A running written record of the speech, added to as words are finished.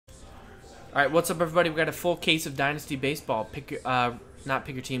All right, what's up, everybody? We got a full case of Dynasty baseball. Not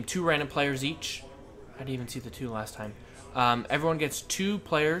pick your team. 2 random players each. I didn't even see the 2 last time. Everyone gets 2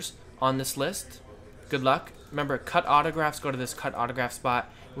 players on this list. Good luck. Remember, cut autographs. Go to this cut autograph spot.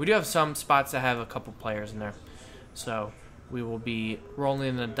 We do have some spots that have a couple players in there, so we will be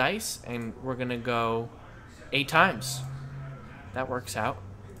rolling the dice, and we're gonna go 8 times. That works out.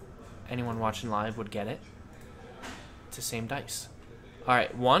 Anyone watching live would get it. It's the same dice. All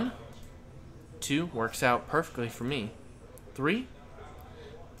right, 1, 2 works out perfectly for me. 3,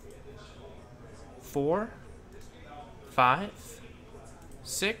 4, 5,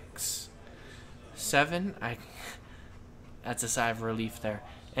 6, 7. That's a sigh of relief there.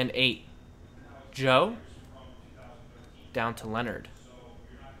 And 8. Joe down to Leonard.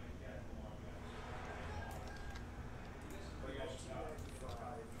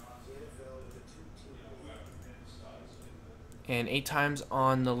 And 8 times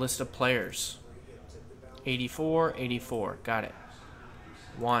on the list of players. 84, 84. Got it.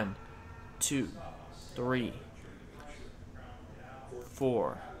 1, 2, 3,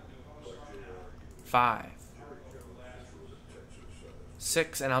 4, 5,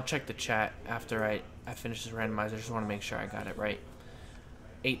 6, and I'll check the chat after I finish this randomizer. I just want to make sure I got it right.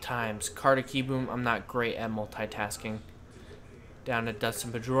 8 times. Carter Keyboom, I'm not great at multitasking. Down to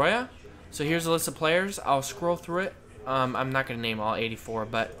Dustin Pedroia. So here's a list of players. I'll scroll through it. I'm not going to name all 84,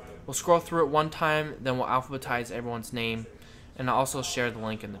 but we'll scroll through it one time, then we'll alphabetize everyone's name, and I'll also share the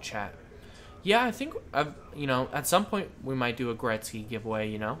link in the chat. Yeah, I think, at some point we might do a Gretzky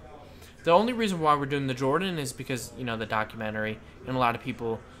giveaway, The only reason why we're doing the Jordan is because, the documentary, and a lot of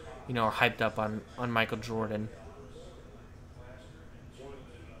people, are hyped up on Michael Jordan.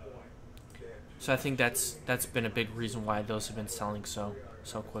 So I think that's been a big reason why those have been selling so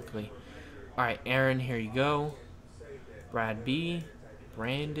quickly. All right, Aaron, here you go. Brad B,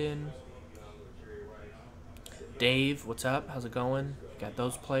 Brandon, Dave, what's up? How's it going? Got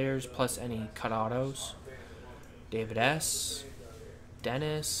those players, plus any cut autos. David S,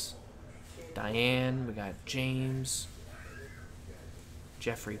 Dennis, Diane, we got James,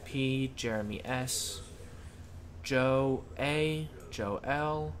 Jeffrey P, Jeremy S, Joe A, Joe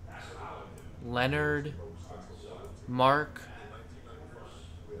L, Leonard, Mark,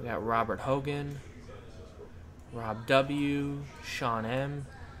 we got Robert Hogan, Rob W, Sean M,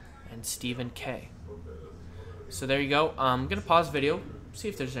 and Stephen K. So there you go. I'm going to pause the video, see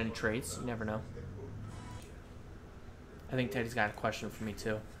if there's any trades. You never know. I think Teddy's got a question for me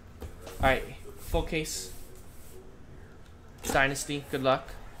too. Alright, full case. Dynasty, good luck.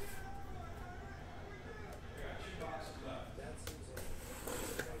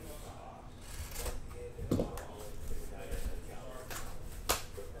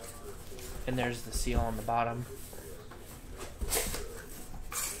 And there's the seal on the bottom.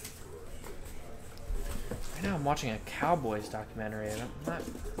 Right now I'm watching a Cowboys documentary and I'm not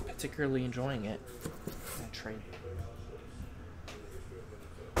particularly enjoying it. I'm gonna trade.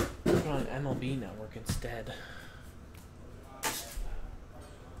 Put it on MLB Network instead.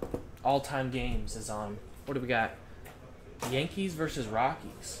 All-time games is on. What do we got? Yankees versus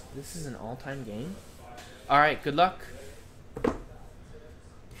Rockies. This is an all-time game? Alright, good luck.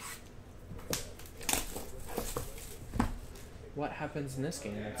 What happens in this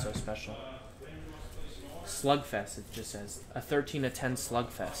game that's so special? Slugfest, it just says. A 13-10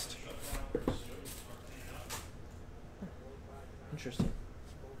 slugfest. Interesting.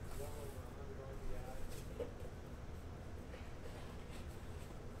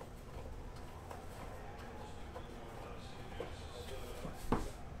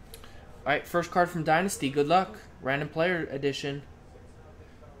 Alright, first card from Dynasty. Good luck. Random player edition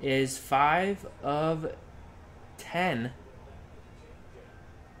is 5 of 10.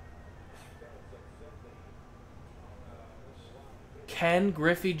 Ken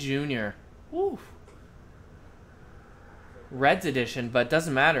Griffey Jr. Woo. Reds edition, but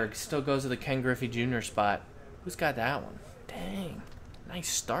doesn't matter. It still goes to the Ken Griffey Jr. spot. Who's got that one? Dang. Nice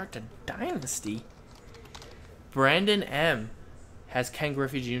start to Dynasty. Brandon M. has Ken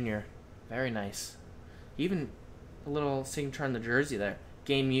Griffey Jr. Very nice. Even a little signature on the jersey there.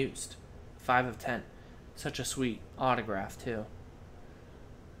 Game used. 5 of 10. Such a sweet autograph, too.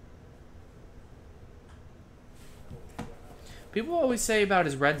 People always say about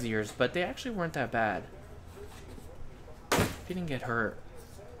his Reds years, but they actually weren't that bad. He didn't get hurt.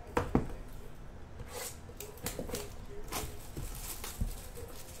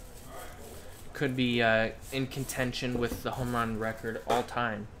 Could be in contention with the home run record all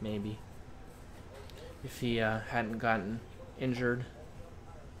time, maybe. If he hadn't gotten injured.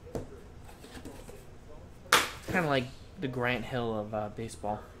 Kind of like the Grant Hill of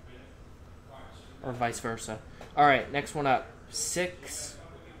baseball. or vice versa. All right, next one up. 6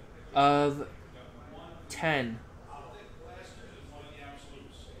 of 10.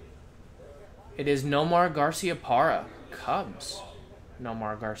 It is Nomar Garciaparra, Cubs.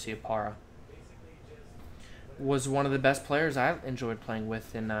 Nomar Garciaparra was one of the best players I enjoyed playing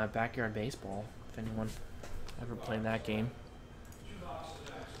with in backyard baseball, if anyone ever played that game.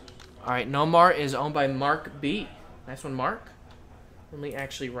 All right, Nomar is owned by Mark B. Nice one, Mark. Let me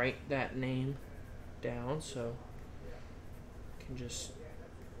actually write that name down so I can just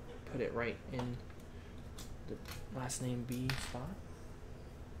put it right in the last name B spot.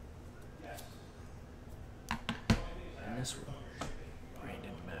 And this one,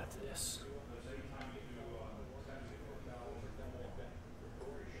 Brandon Mathis.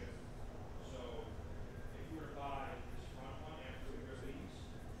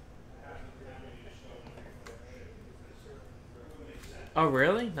 Oh,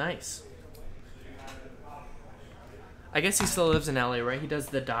 really? Nice. I guess he still lives in LA, right? He does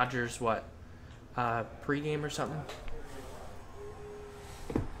the Dodgers, what, pregame or something?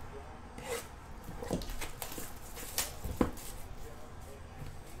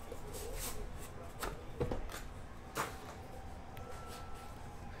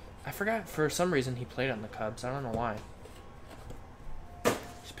 I forgot, for some reason he played on the Cubs. I don't know why.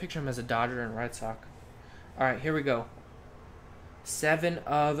 Just picture him as a Dodger and Red Sox. All right, here we go. 7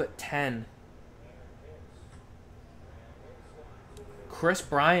 of 10. Chris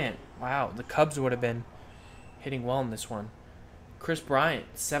Bryant. Wow, the Cubs would have been hitting well in this one. Chris Bryant,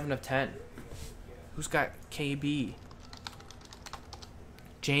 7 of 10. Who's got KB?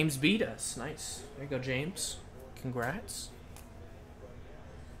 James beat us. Nice. There you go, James. Congrats.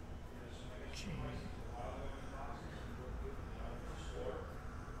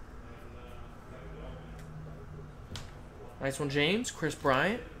 Nice one, James. Chris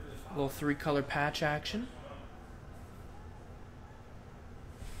Bryant. A little 3-color patch action.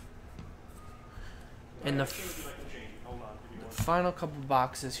 And the final couple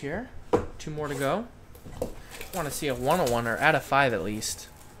boxes here. 2 more to go. I want to see a 101 or out of 5 at least.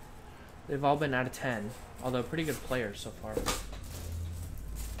 They've all been out of 10. Although pretty good players so far.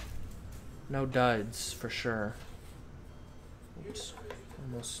 No duds for sure. Oops.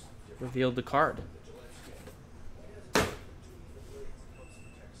 Almost revealed the card.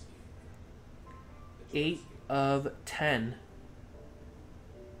 8 of 10.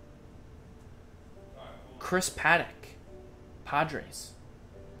 Chris Paddock, Padres.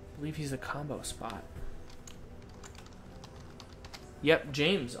 I believe he's a combo spot. Yep,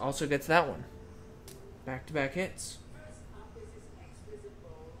 James also gets that one. Back-to-back hits.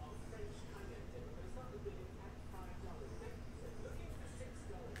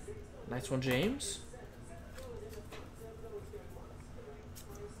 Nice one, James.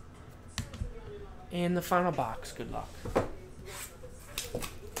 And the final box. Good luck.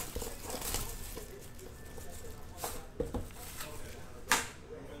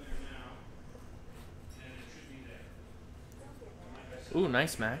 Ooh,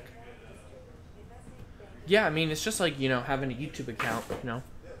 nice, Mac. Yeah, I mean, it's just like, you know, having a YouTube account, you know.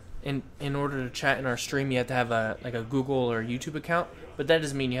 In order to chat in our stream, you have to have a Google or YouTube account. But that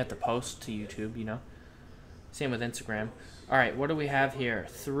doesn't mean you have to post to YouTube, you know. Same with Instagram. All right, what do we have here?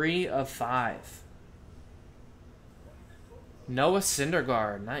 3 of 5. Noah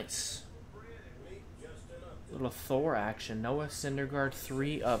Syndergaard, nice. Little Thor action. Noah Syndergaard,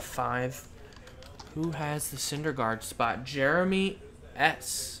 3 of 5. Who has the Syndergaard spot? Jeremy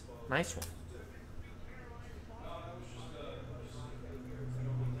S. Nice one.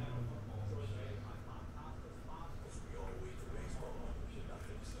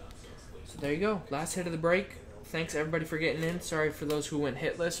 So there you go. Last hit of the break. Thanks everybody for getting in. Sorry for those who went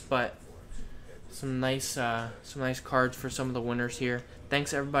hitless, but some nice cards for some of the winners here.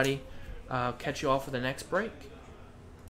 Thanks everybody. Catch you all for the next break.